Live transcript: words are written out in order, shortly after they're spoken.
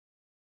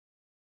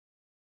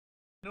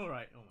No,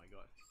 right? Oh my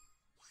god.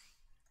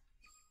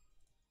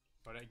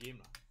 For that game,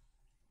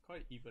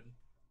 quite even.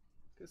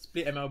 Cause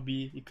play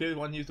MLB, you clearly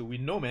want you to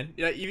win. No, man.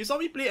 Like, if you saw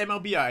me play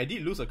MLB, I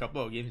did lose a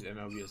couple of games in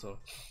MLB also.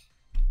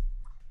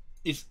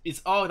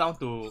 It's all down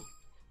to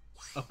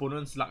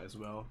opponent's luck as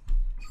well.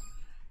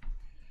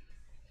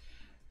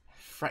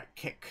 Fried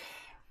cake.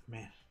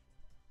 Man.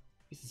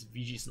 This is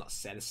VG is not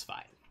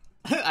satisfied.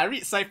 I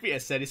read Cypher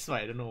as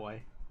satisfied, I don't know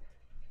why.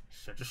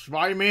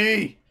 Satisfy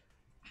me!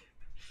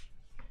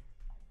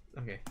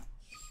 Okay.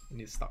 I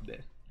need to stop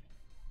there.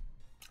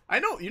 I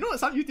know, you know,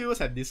 some YouTubers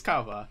have this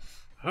kind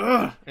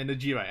of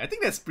energy, right? I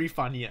think that's pretty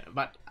funny,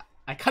 but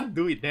I can't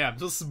do it there. I'm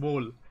so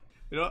small. You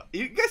know,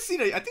 you guys see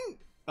that? I think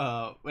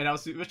when I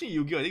was watching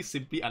Yu-Gi-Oh, I think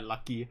Simply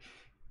Unlucky.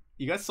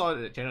 You guys saw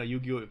the channel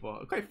Yu-Gi-Oh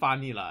before. Quite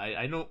funny lah.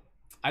 I know.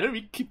 I don't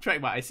really keep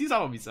track, but I see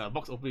some of his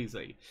box openings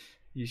like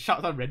he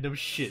shout some random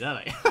shit.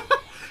 Like,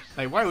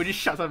 like why would he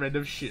shout some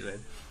random shit, man?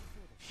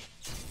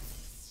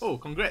 Oh,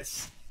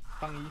 congrats,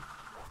 Pang Yi.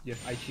 You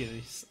have IG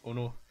energy. Oh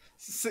no.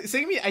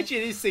 Saying me IG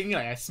energy saying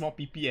like a small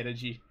PP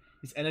energy.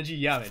 His energy,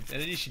 yeah, man.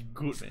 Energy shit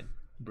good, man.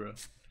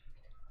 Bruh.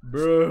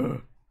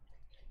 Bruh.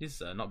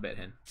 This is not bad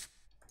hand.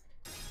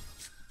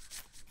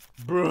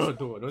 Bruh,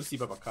 don't see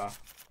Babaka.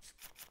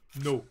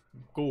 No.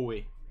 Go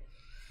away.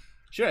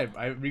 Sure,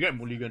 I regret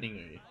mulliganing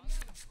already.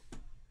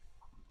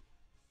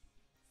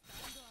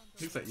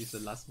 Looks like it's the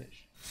last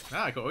match.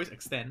 Ah, I could always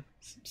extend.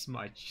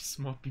 Small IG,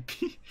 small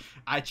PP.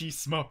 IG,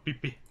 small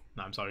PP.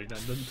 No, I'm sorry. Don't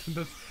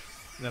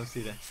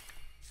say that.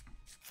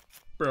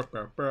 Burp,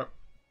 burp, burp.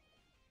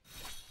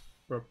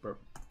 Burp, burp.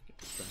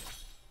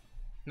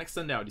 Next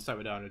turn, then I'll decide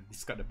whether I want to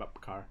discard the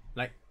Bab card.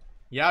 Like,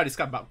 yeah, I'll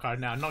discard Bab card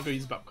now. I'm not going to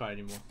use Bab card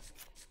anymore.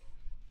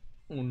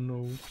 Oh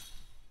no.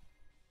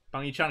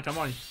 Pang Yi-chan, come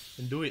on. You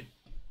can do it.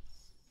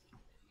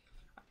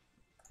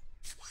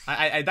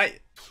 I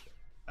died.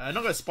 I'm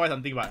not gonna spoil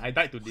something, but I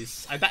died to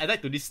this. I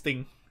died to this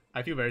thing.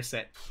 I feel very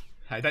sad.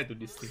 I died to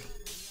this thing.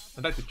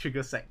 I died to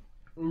trigger sack.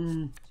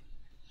 Ooh.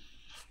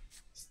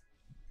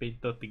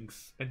 Painter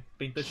things. And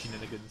painter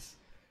shenanigans.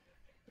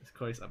 Let's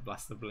call this a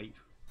blaster blade.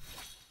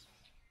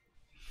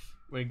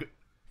 When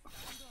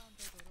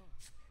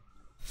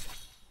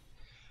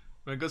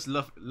girls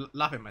laugh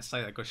at my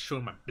side, I got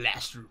shown my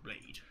blaster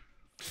blade.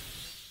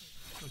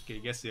 Okay,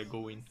 guess they're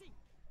going.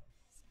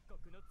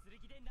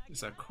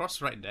 It's a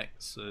cross right deck,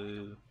 so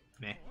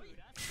meh.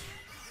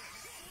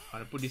 I'm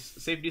gonna put this,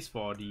 save this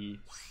for the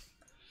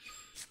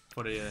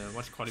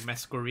what's it called,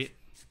 masquerade.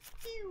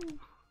 Pew.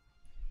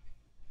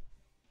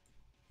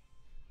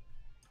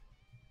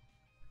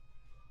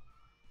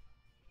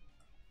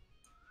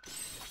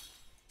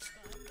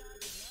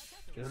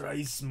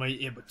 Rise my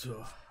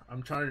avatar.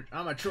 I'm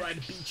gonna try to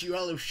beat you. I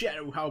love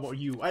Shadow. How about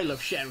you? I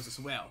love shadows as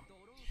well.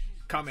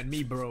 Come at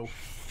me, bro.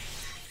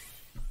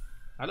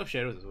 I love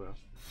shadows as well.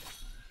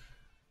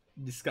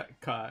 Discard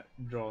card,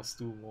 draws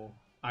 2 more.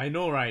 I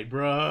know, right,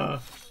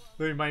 bruh.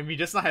 Don't remind me,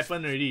 just not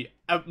happened already.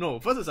 No,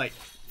 first it's like,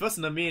 first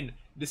in the main,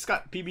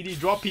 discard PBD,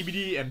 draw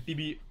PBD and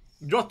PB,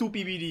 draw 2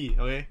 PBD,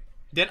 okay?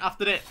 Then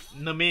after that,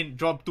 in the main,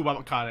 draw 2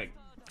 bubble card.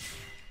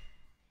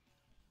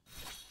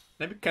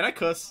 Like, can I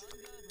curse?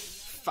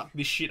 Fuck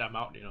this shit, I'm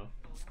out, you know?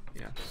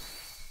 Yeah.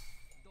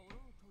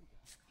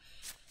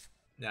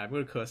 Yeah, I'm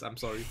gonna curse, I'm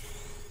sorry.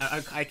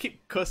 I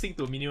keep cursing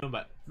to a minimum,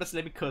 but just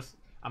let me curse.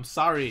 I'm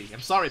sorry,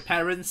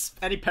 parents.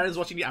 Any parents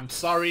watching me, I'm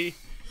sorry.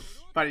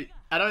 But if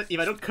I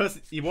don't curse,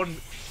 it won't.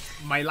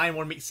 My line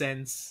won't make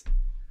sense.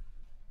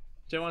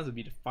 Shadow wants to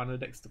be the funner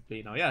decks to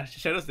play now. Yeah,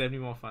 Shadow's definitely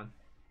more fun.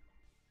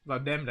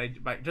 But damn,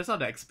 like just now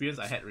the experience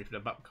I had with the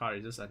Bub card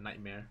is just a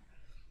nightmare.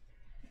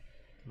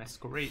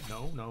 Masquerade,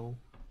 no,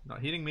 not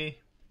hitting me.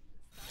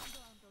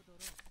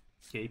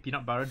 Okay,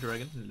 Peanut Butter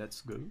Dragon, let's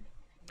go.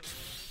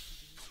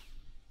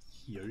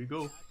 Here we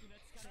go.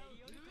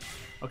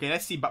 Okay,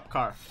 let's see Bub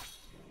card.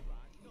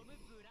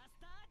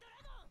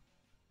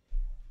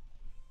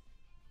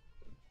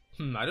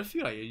 I don't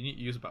feel like you need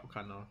to use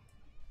Babka now.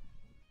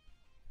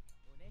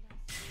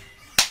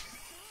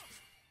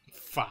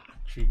 Fuck,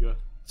 trigger.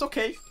 It's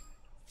okay.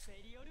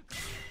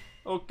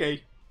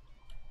 Okay.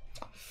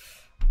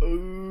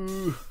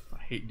 Oh, I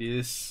hate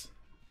this.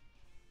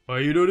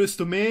 Why you do this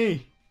to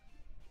me?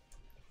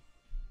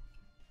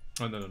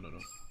 Oh no.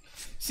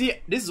 See,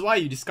 this is why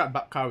you discard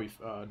Babka with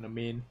the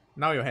main.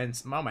 Now my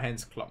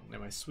hands clogged.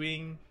 Then I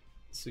swing.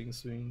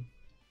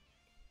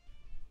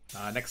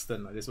 Next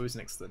turn. There's always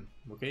next turn.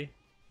 Okay.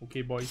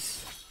 Okay,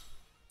 boys.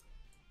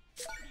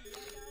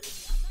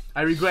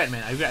 I regret,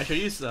 man. I should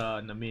use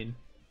the main.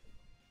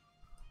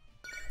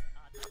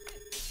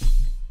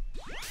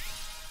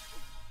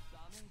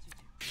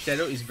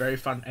 Shadow is very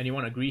fun.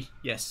 Anyone agree?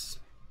 Yes,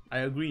 I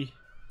agree.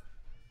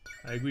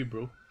 I agree,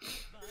 bro.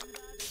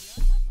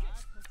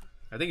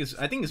 I think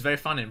it's very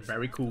fun and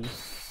very cool.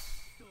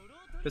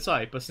 That's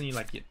why I personally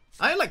like it.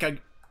 I like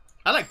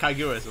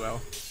Kaiguro as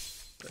well.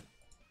 But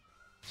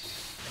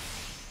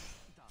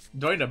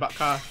drawing the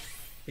Bakka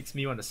makes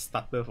me want to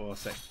stutter for a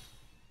sec.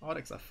 All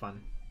decks are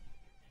fun.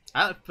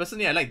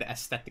 Personally, I like the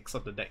aesthetics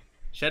of the deck.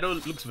 Shadow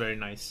looks very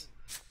nice.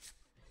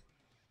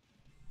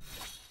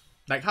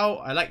 Like how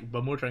I like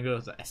Bermuda Triangle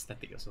as an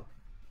aesthetic also.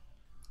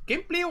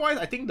 Gameplay wise,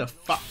 I think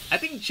I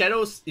think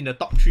Shadows in the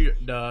top three,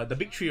 the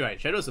big three, right?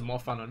 Shadows is the more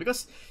fun one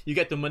because you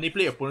get to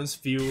manipulate your opponent's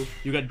field,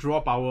 you get draw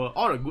power,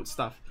 all the good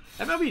stuff.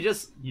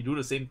 MLB you do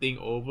the same thing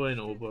over and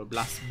over,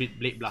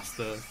 blade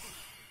blaster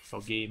for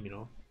game, you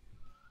know.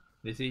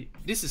 They say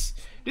this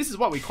is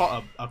what we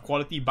call a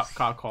quality bug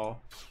car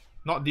call,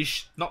 not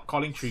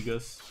calling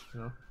triggers, you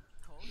know.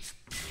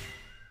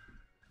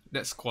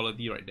 That's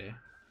quality right there.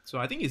 So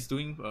I think it's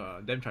doing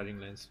damn charging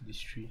lens, this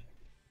tree.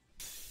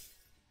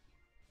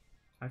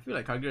 I feel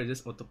like Kagura is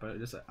just autopilot,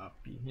 just like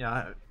RP.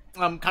 Yeah,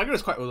 Kagura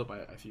is quite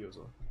autopilot, I feel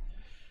also.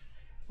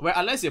 Well,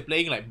 unless you're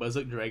playing like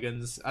Berserk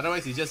Dragons,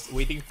 otherwise it's just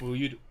waiting for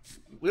you to,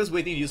 just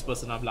waiting to use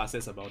Persona Blast,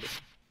 that's about it.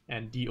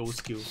 And DO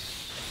skill.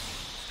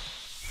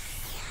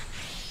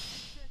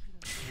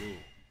 Whoa.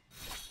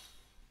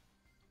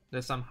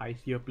 There's some high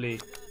tier play.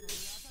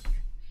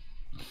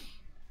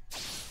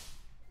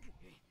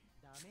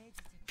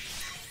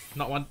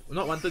 Not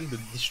wanting to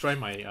destroy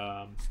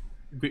my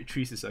great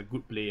trees is a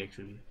good play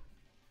actually.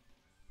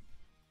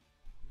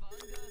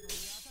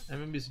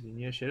 MMB is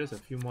linear, Shadows a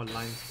few more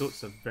lines,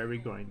 those are very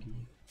grindy.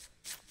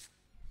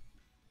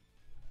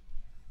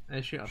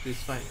 Actually after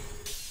this fight.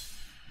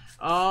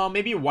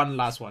 Maybe one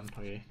last one,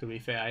 okay, to be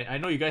fair. I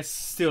know you guys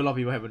still a lot of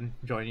people haven't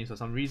joined in for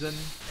some reason.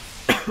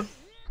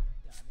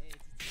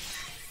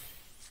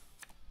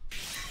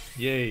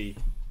 Yay.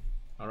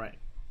 Alright.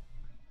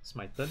 It's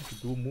my turn to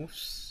do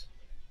moves.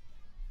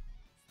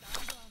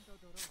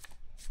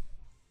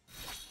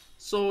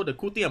 So the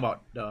cool thing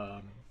about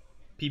the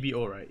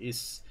PBO, right,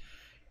 is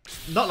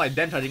not like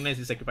damn charging lens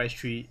is sacrifice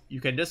 3.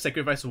 You can just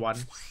sacrifice 1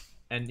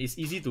 and it's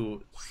easy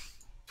to,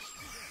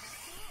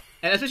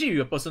 and especially with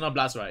your Personal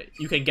Blast, right,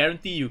 you can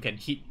guarantee you can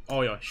hit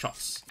all your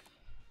shots.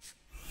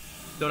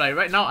 So like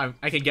right now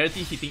I can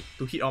guarantee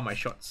hit all my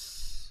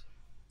shots.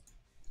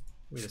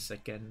 Wait a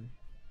second.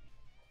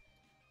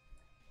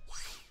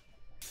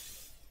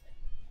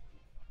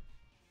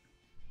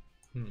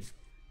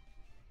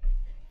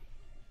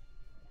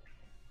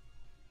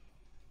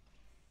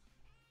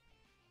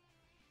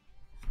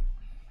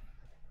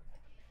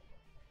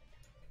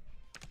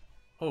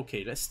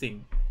 Okay, let's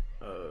think.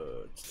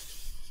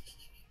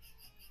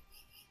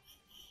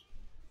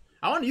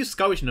 I want to use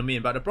Scourge in the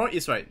main, but the problem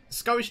is, right,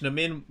 Scourge in the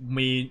main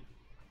may...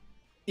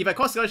 If I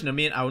call Scourge in the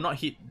main, I will not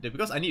hit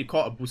because I need to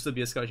call a booster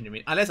via Scourge in the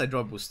main, unless I draw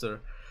a booster.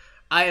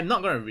 I am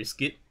not going to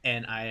risk it,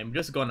 and I am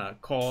just going to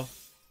call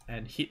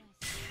and hit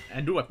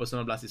and do my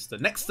Personal Blast this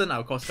turn. Next turn,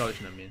 I'll call Scourge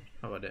in the main.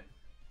 How about that?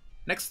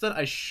 Next turn,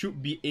 I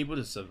should be able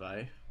to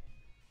survive.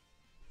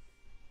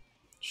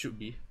 Should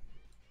be.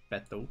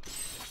 Battle.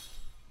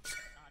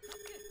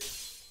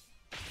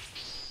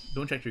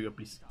 Don't check trigger,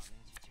 please.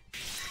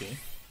 Okay.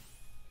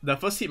 The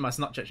first hit must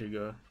not check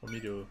trigger for me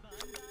to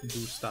do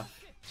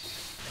stuff.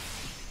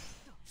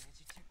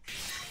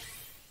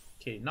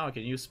 Okay, now I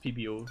can use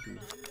PBO to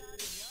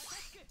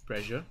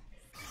pressure.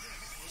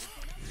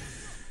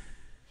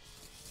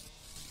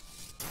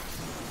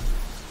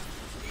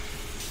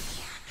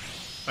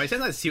 Alright,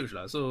 since that's huge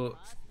lah, so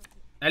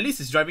at least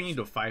it's driving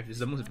into 5, is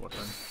the most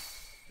important.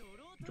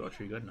 Draw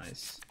trigger,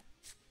 nice.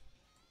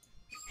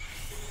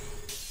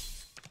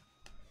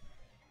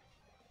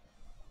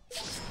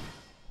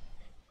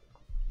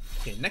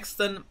 Okay, next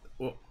turn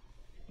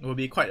will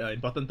be quite an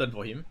important turn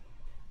for him.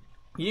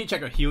 You need to check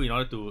your heal in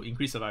order to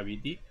increase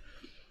survivability.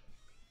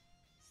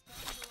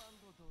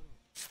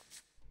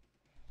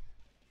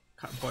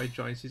 Catboy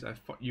joins this, I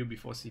fought you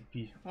before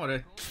CP. Oh,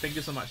 thank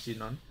you so much,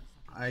 Sinon.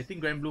 I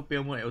think Grand Blue,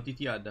 Pale Moon, and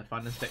LTT are the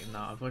funnest deck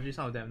now. Unfortunately,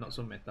 some of them are not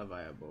so meta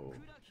viable.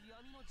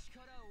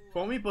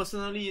 For me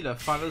personally, the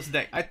funnest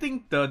deck, I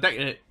think the deck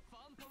that,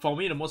 for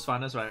me, the most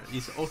funnest, right,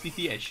 is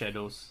OTT and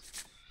Shadows.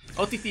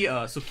 OTT,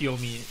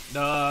 Tsukiyomi.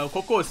 The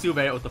Coco is still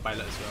very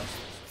autopilot as well.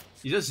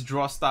 You just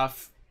draw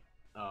stuff,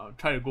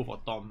 try to go for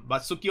Tom.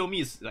 But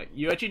Tsukiyomi is like,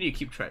 you actually need to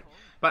keep track.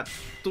 But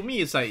to me,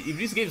 it's like, if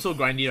this game is so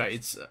grindy, right,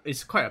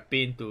 it's quite a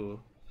pain to...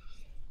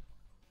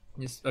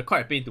 It's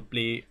quite a pain to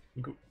play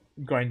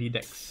grindy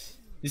decks.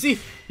 You see,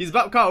 his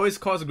Bab card always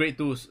calls grade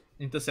 2s,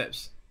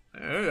 intercepts.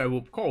 I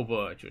will call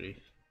over actually.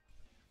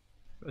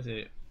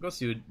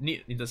 Because you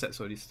need intercepts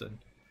for this turn.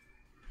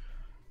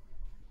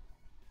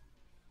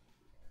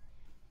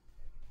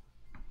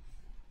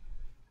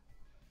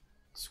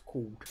 It's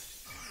cold.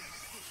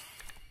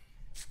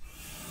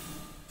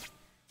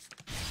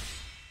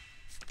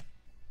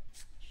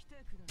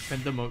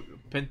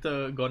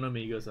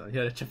 Pentagonomegas.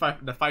 Yeah,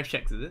 the 5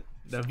 checks, is it?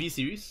 The V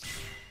series?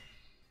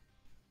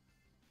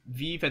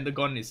 V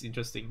Pentagon is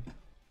interesting.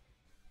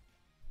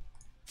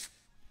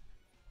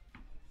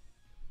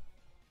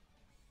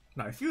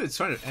 Now I feel it's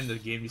trying to end the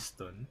game this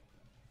turn.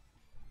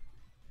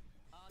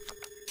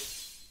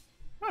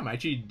 I might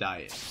actually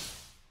die.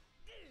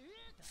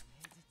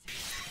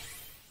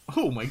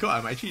 Oh my god,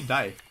 I might actually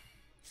die.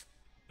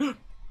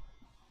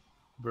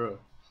 Bruh.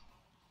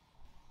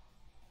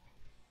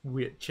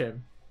 Weird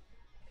champ.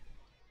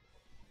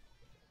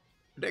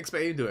 I didn't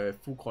expect him to have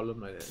full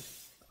column like that.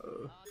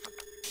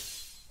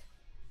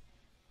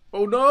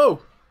 Oh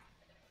no!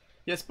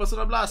 Yes,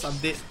 Personal Blast, I'm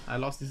dead. I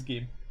lost this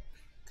game.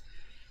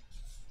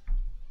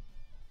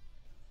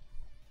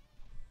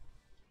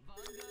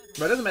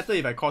 But it doesn't matter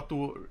if I call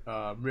 2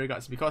 rear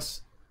guards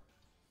because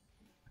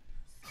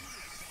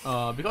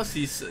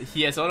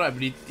he has a lot of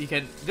ability. He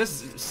can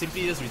just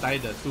simply just retire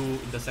the 2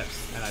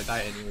 intercepts and I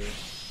die anyway.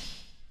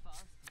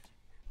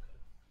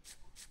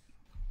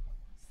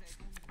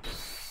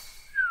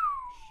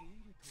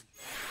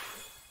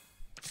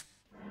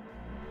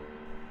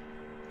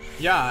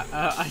 Yeah,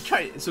 I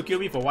tried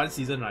Tsukiyomi for 1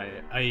 season, right?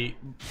 I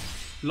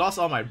lost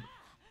all my.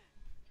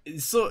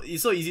 It's so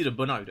easy to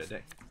burn out with that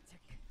deck.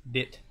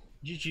 Dead.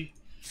 GG.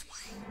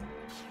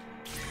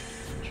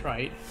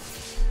 Tried.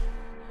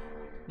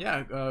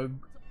 Yeah.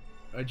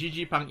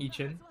 GG Pang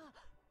Ichen.